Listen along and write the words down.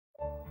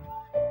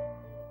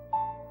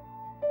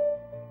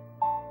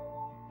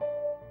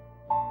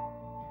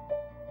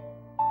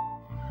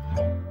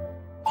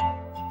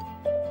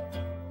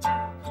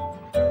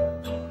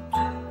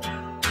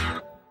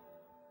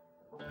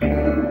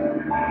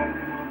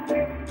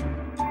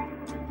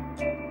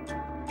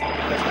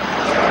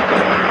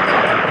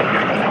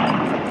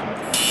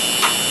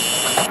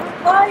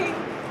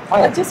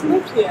Hi. I just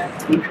moved here.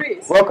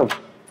 Chris. Welcome.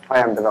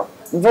 Hi, I'm Dhvel.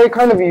 Very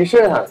kind of you. You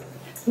shouldn't have.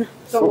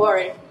 Don't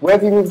worry. Where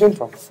have you moved in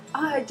from?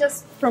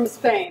 Just from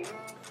Spain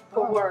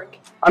for work.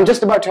 I'm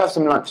just about to have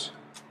some lunch.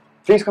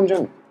 Please come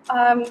join me.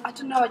 I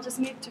don't know. I just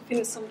need to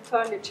finish some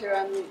furniture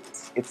and.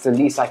 It's the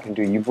least I can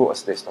do. You brought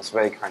us this. That's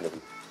very kind of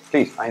you.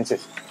 Please, I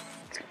insist.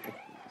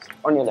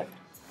 On your left.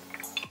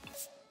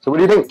 So what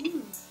do you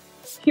think?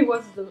 It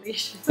was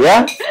delicious.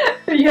 Yeah?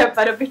 Yeah,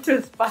 but a bit too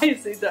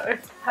spicy though.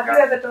 Have you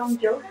ever done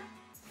yoga?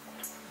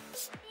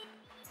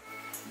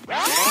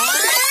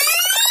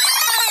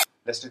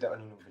 Let's do the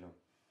Anulom Vilom.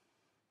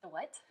 The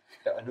what?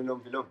 The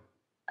Anulom Vilom.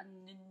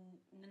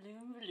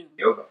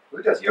 Yoga.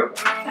 Who does yoga?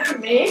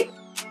 Me?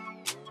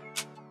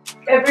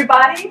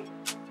 Everybody?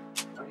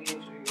 How do you do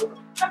yoga?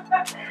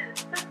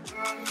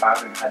 If I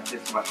haven't had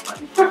this much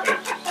money.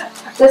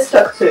 Let's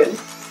talk soon.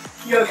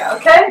 Yoga,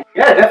 okay?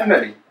 Yeah,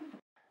 definitely.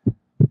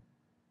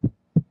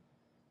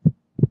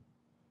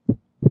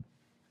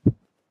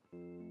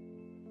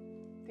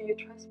 Do you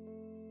trust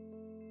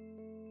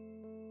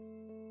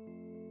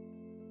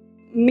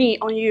me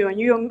on you and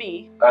you on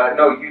me?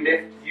 No, you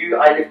lift you,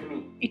 I lift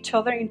me. Each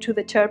other into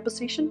the chair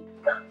position?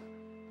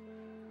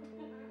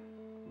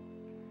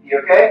 You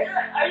okay?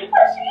 Are you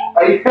pushing?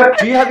 Are you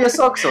Do you have your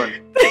socks on?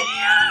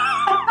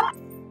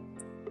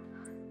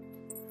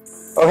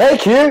 Oh, hey,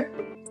 Kieu.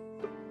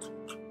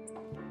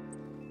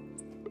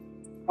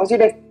 How's your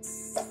day?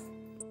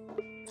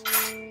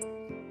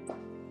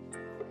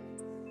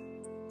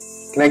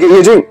 Can I get you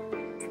a drink?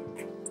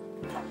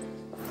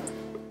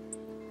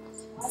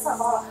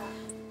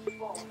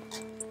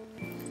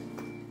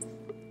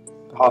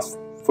 Half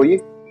for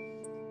you.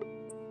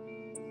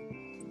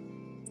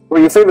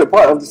 Well, your favourite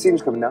part of the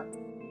scene's coming now.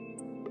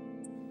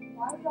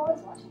 Why are you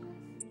always watching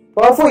this?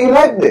 Well, I thought you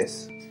liked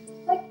this.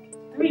 Like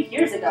 3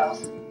 years ago.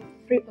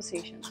 3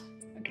 positions,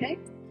 okay?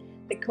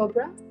 The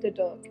cobra, the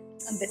dog,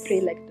 and the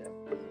 3-legged dog.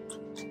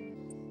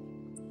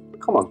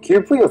 Come on,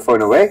 Kieu, put your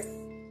phone away.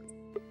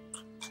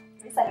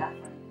 At least I have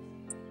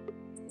friends.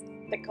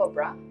 The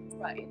cobra,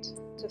 right,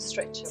 to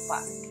stretch your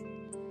back.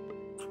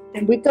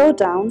 Then we go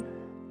down,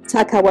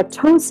 tuck our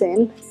toes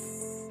in,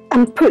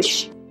 and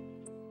push.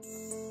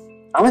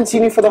 I haven't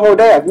seen you for the whole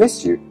day. I've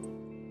missed you.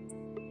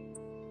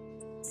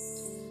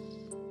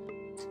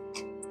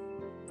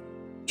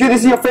 Kieu,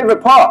 this is your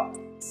favourite part.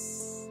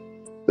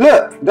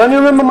 Look, don't you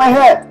remember my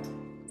hair?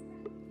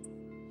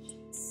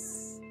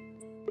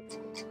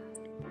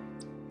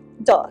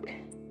 Dog.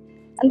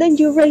 And then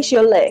you raise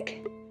your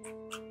leg.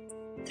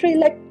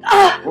 3-leg.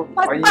 Ah!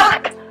 My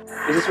back!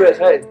 Is this where it's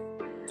headed?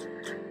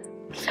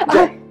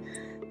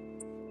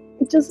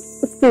 It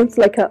just feels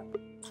like I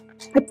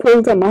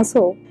pulled a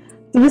muscle.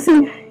 Do you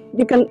think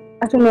you can,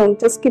 I don't know,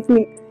 just give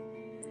me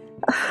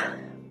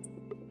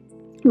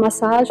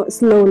massage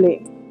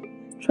slowly.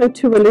 Try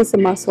to release the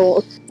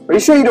muscle. Are you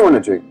sure you don't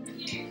want to drink?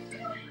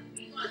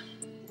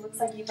 Looks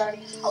like you've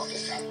already helped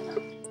yourself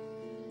enough.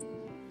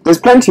 There's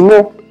plenty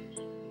more.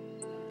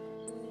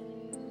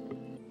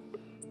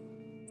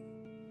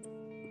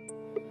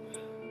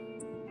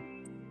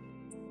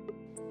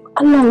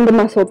 Along the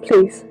muscle,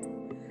 please.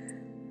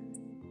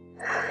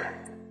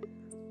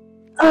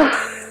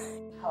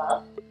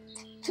 Hello?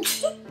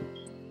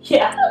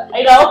 Yeah,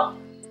 I know.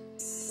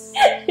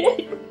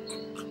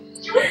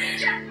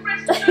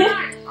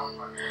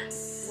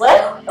 What?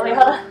 Oh wait,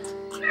 hold on.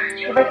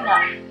 You're breaking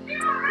up.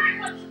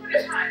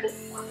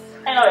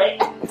 I know, right?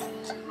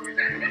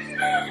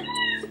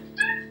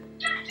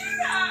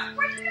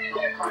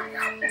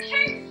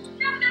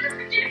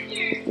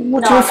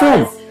 What's your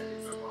phone?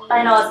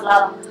 I know it's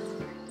loud.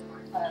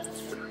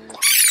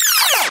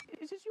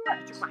 Is this your right?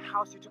 You took my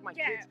house, you took my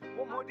kids.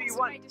 What more do you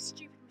want? Made a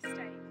stupid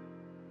mistake.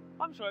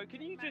 I'm sorry,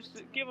 can you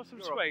just give us some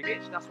You're a space?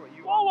 bitch, that's what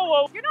you Whoa, whoa,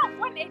 whoa. You're not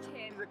wanted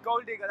here. He's a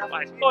gold digger, that's what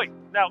Right, he oi, is.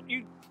 now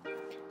you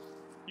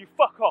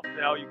fuck off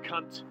now, you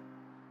cunt.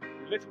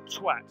 You little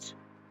twat.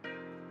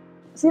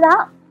 See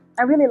that?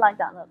 I really like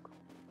that look.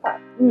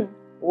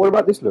 What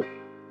about this look?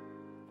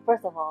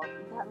 First of all,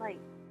 is that like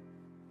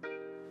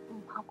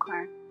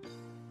popcorn?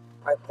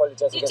 I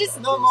apologize You again.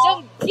 just No more.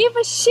 don't give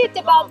a shit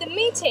about the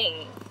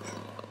meeting.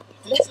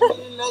 It's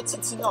really late,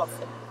 it's enough.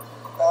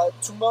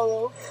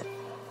 Tomorrow.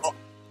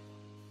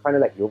 Kind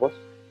of like your boss.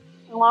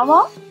 You want a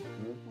boss?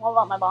 What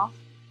about my boss?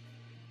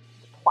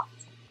 What?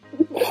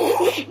 You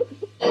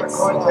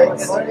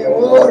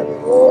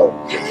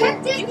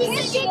can't take this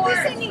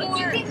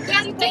anymore. You can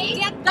get paid.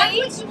 That's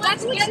what you want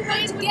to get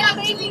paid without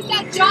doing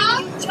that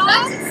job.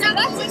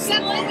 That's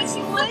exactly what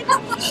you want.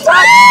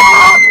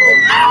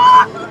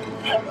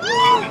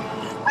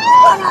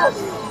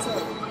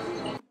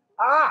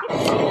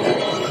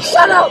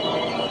 Shut up!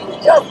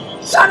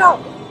 Just shut up!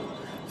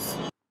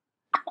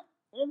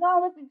 You're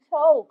not looking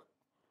choke.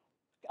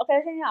 Okay,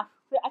 that's enough.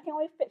 I can't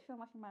wait to fit so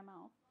much in my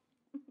mouth.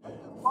 What the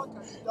fuck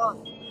have you done?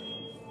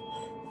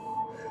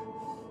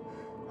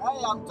 Hey,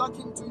 I'm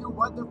talking to you.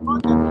 What the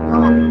fuck have you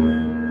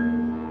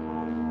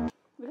done?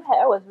 Your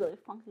hair was really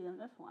funky in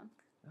this one.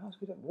 I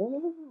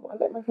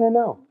like my hair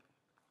now.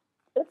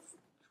 It's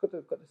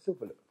It's got the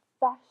silver look.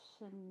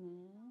 fashion.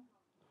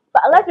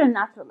 But I like your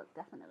natural look,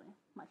 definitely.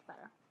 Much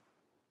better.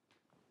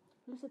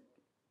 You should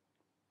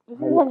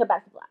hang it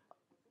back to black.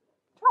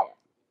 Try it.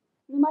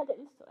 You might get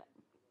used to it.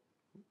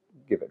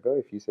 Give it a go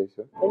if you say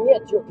so. And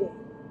yet you're getting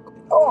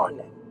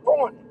on.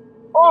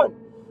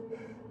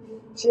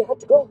 She had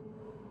to go.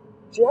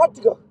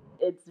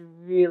 It's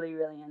really,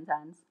 really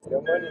intense.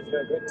 Your money's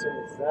no good to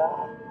me, sir.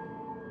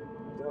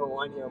 You don't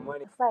want your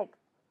money. It's like,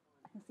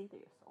 I can see through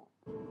your soul.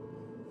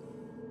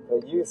 For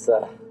you,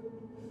 sir.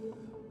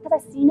 Because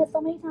I've seen it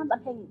so many times, I'm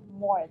paying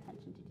more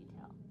attention to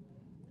detail.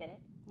 Get it?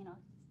 You know?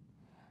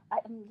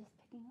 I'm just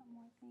picking up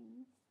more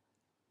things.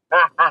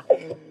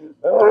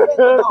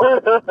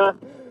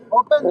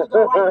 Open the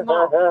door right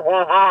now.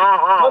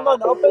 Come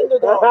on, open the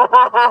door.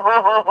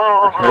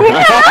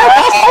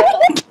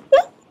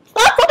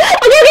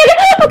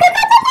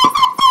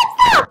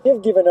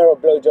 You've given her a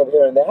blowjob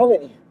here and there,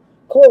 haven't you?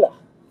 Call her.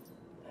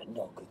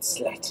 No good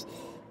slut.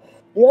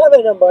 You have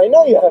a number. I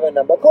know you have a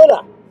number. Call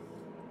her.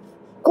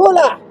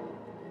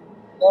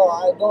 No,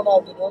 I don't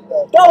have the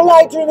number. Don't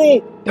lie to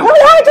me.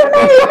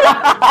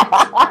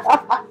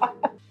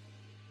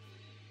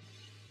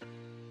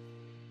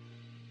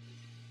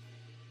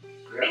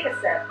 Make a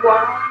step.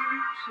 1,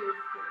 2,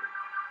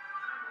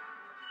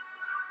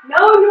 3. No,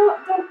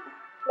 don't.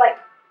 Like,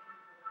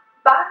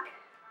 back,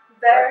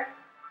 there.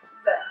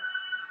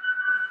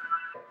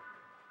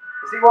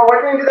 See, why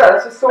can't you do that?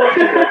 That's just so much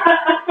easier.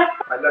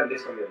 I learned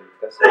this from you.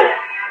 That's it.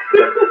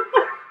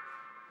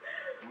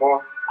 More.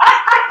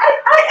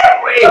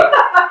 Wait!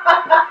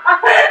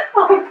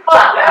 Oh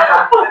God!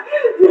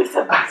 You're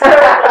such a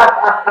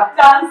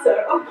dancer.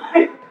 Oh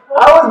my God.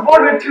 I was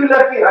born with 2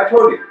 left feet, I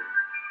told you.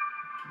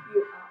 You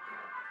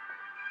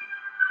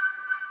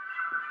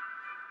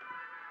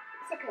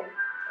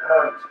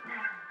are. It's okay.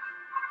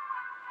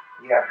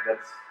 Yeah,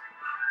 that's...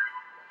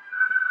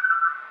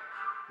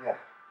 Yeah.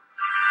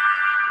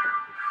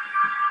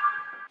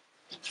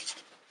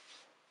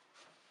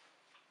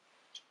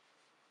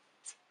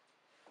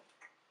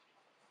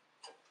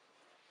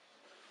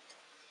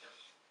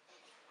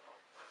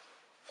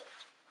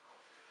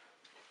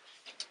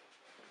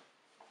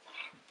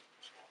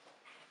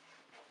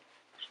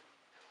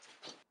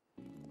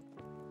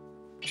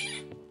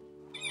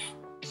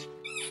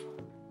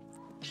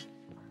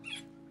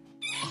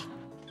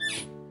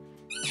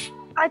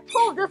 I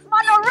told this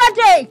man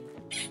already!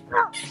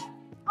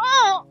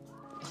 Oh!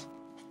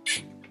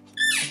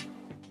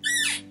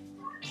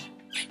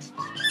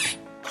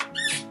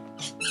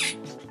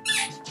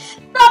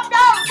 Stop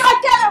now! I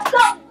can't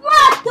stop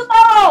work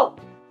tomorrow!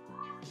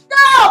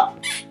 Stop!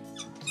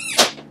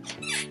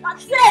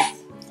 That's it!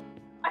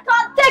 I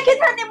can't take it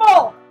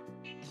anymore!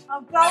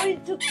 I'm going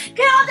to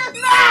kill this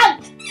man!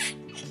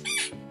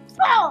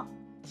 Oh!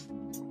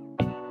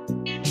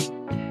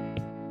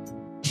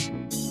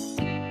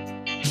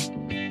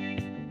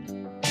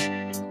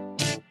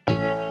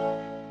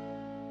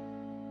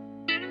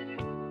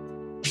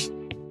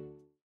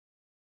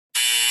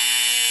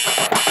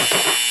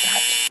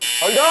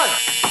 Hold on!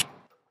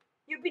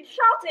 You've been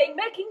shouting,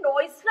 making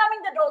noise,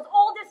 slamming the doors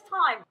all this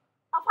time.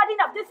 I've had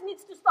enough. This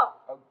needs to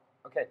stop. Oh,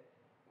 okay.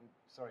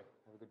 Sorry.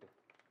 Have a good day.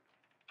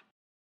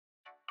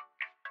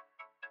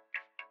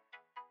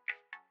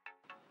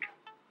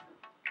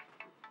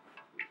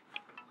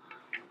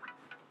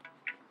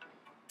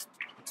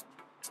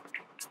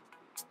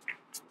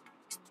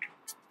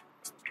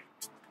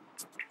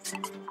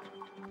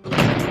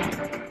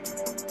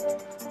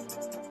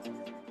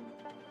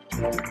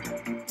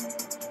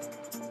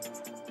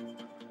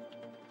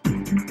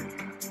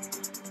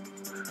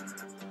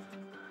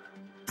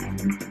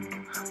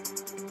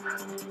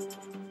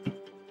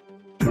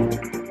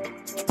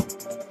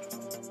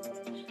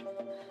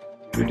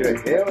 You do it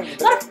here?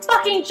 It's not a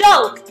fucking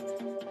joke!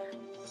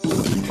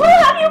 Who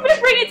have you been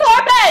bringing to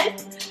our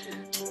bed?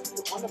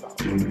 What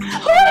about? Who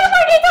have you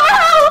bringing to our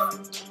house?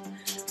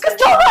 Because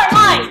those aren't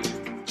mine!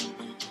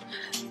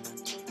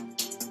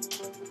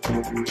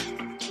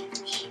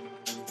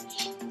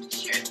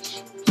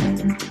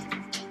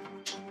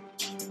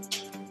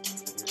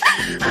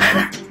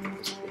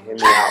 Hear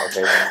me out,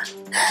 okay?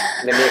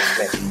 Let me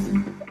explain.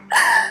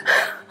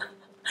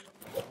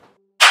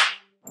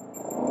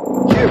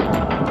 Kieu!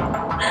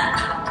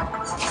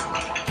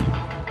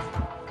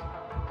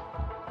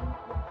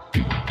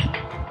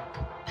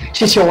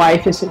 She's your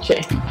wife, isn't she?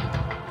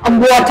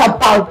 And what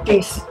about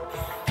this?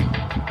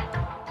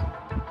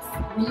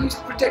 We used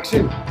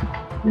protection.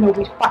 No,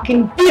 we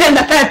fucking didn't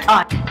the third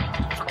time.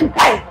 Fucking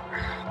pay.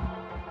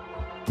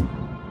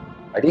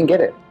 I didn't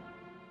get it.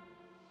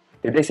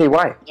 Did they say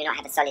why? You do not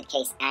have a solid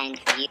case, and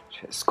you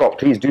Scott,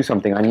 please do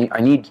something. I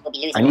need will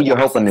be losing all your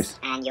help on this.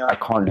 And I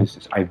can't lose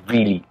this. I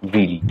really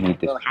need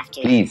this. will have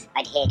to Please.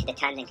 adhere to the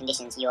terms and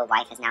conditions your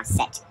wife has now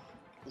set.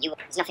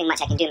 There's nothing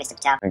much I can do, Mr.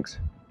 Patel. Thanks.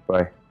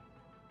 Bye.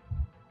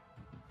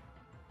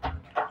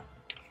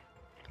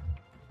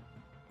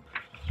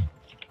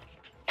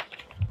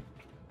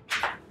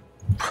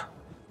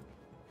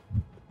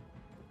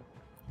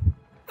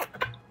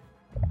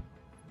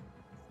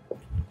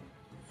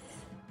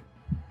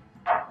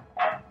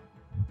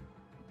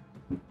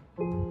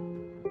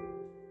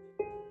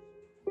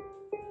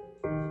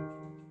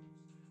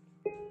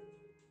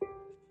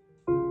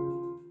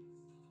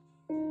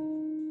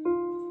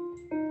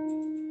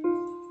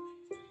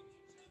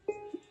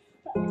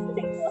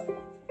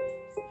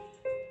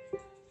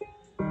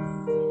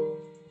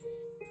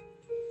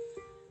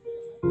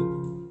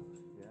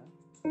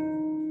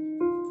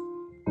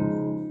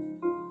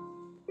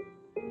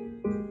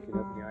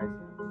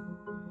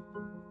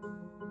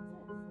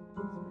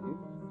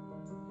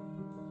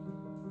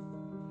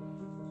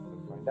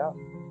 find out.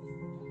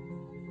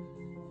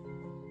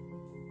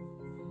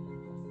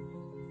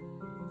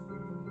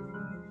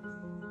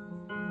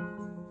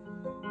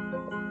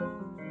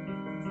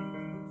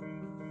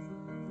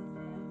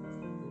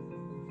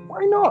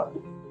 Why not?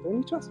 Don't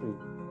you trust me?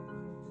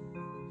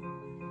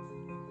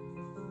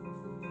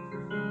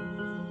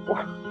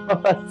 What?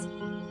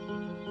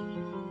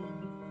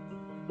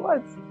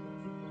 What?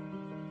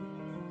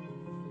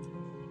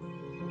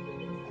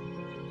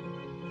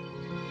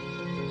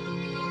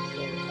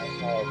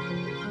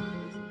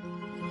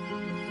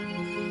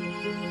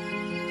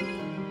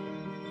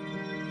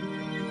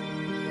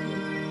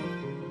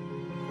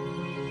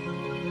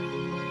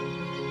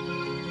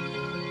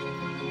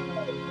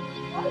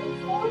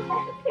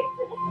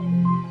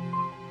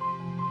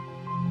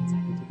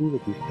 To be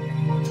with you.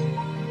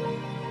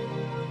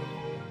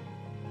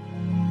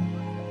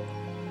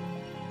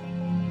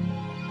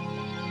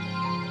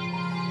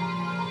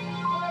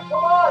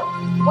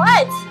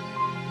 What?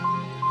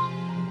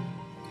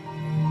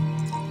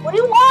 What do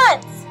you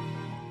want?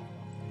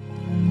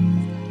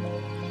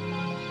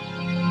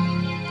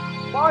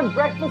 Come on,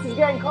 breakfast is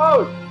getting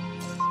cold.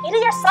 Eat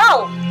it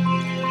yourself.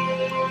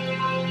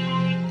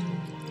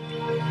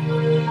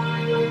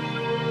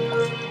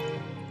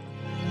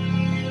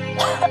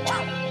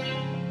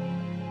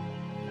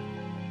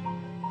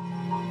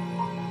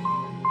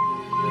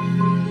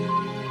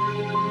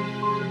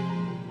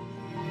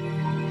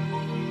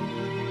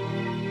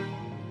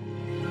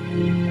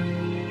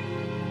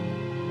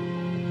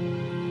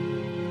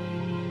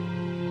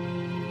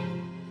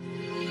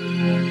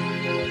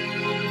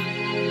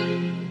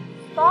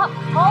 Stop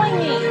calling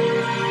me.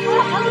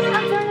 How many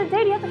times during the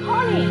day do you have to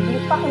call me?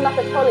 You fucking left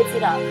the toilet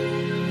seat up.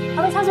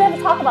 How many times do we have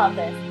to talk about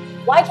this?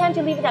 Why can't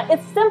you leave it down?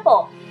 It's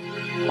simple.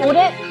 Hold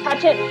it,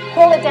 touch it,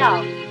 pull it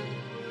down.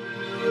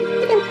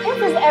 Freaking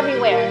pimples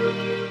everywhere.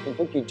 You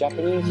think you're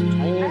Japanese,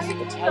 Chinese,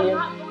 Italian?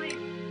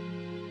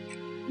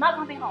 I'm not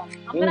coming home.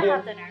 I'm Indian? gonna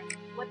have dinner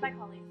with my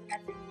colleagues and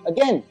that's it.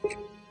 Again,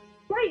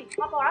 Wait,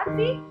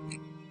 paparazzi?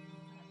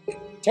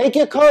 take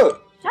your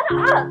coat. Shut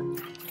up!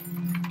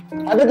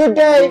 Have a good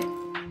day.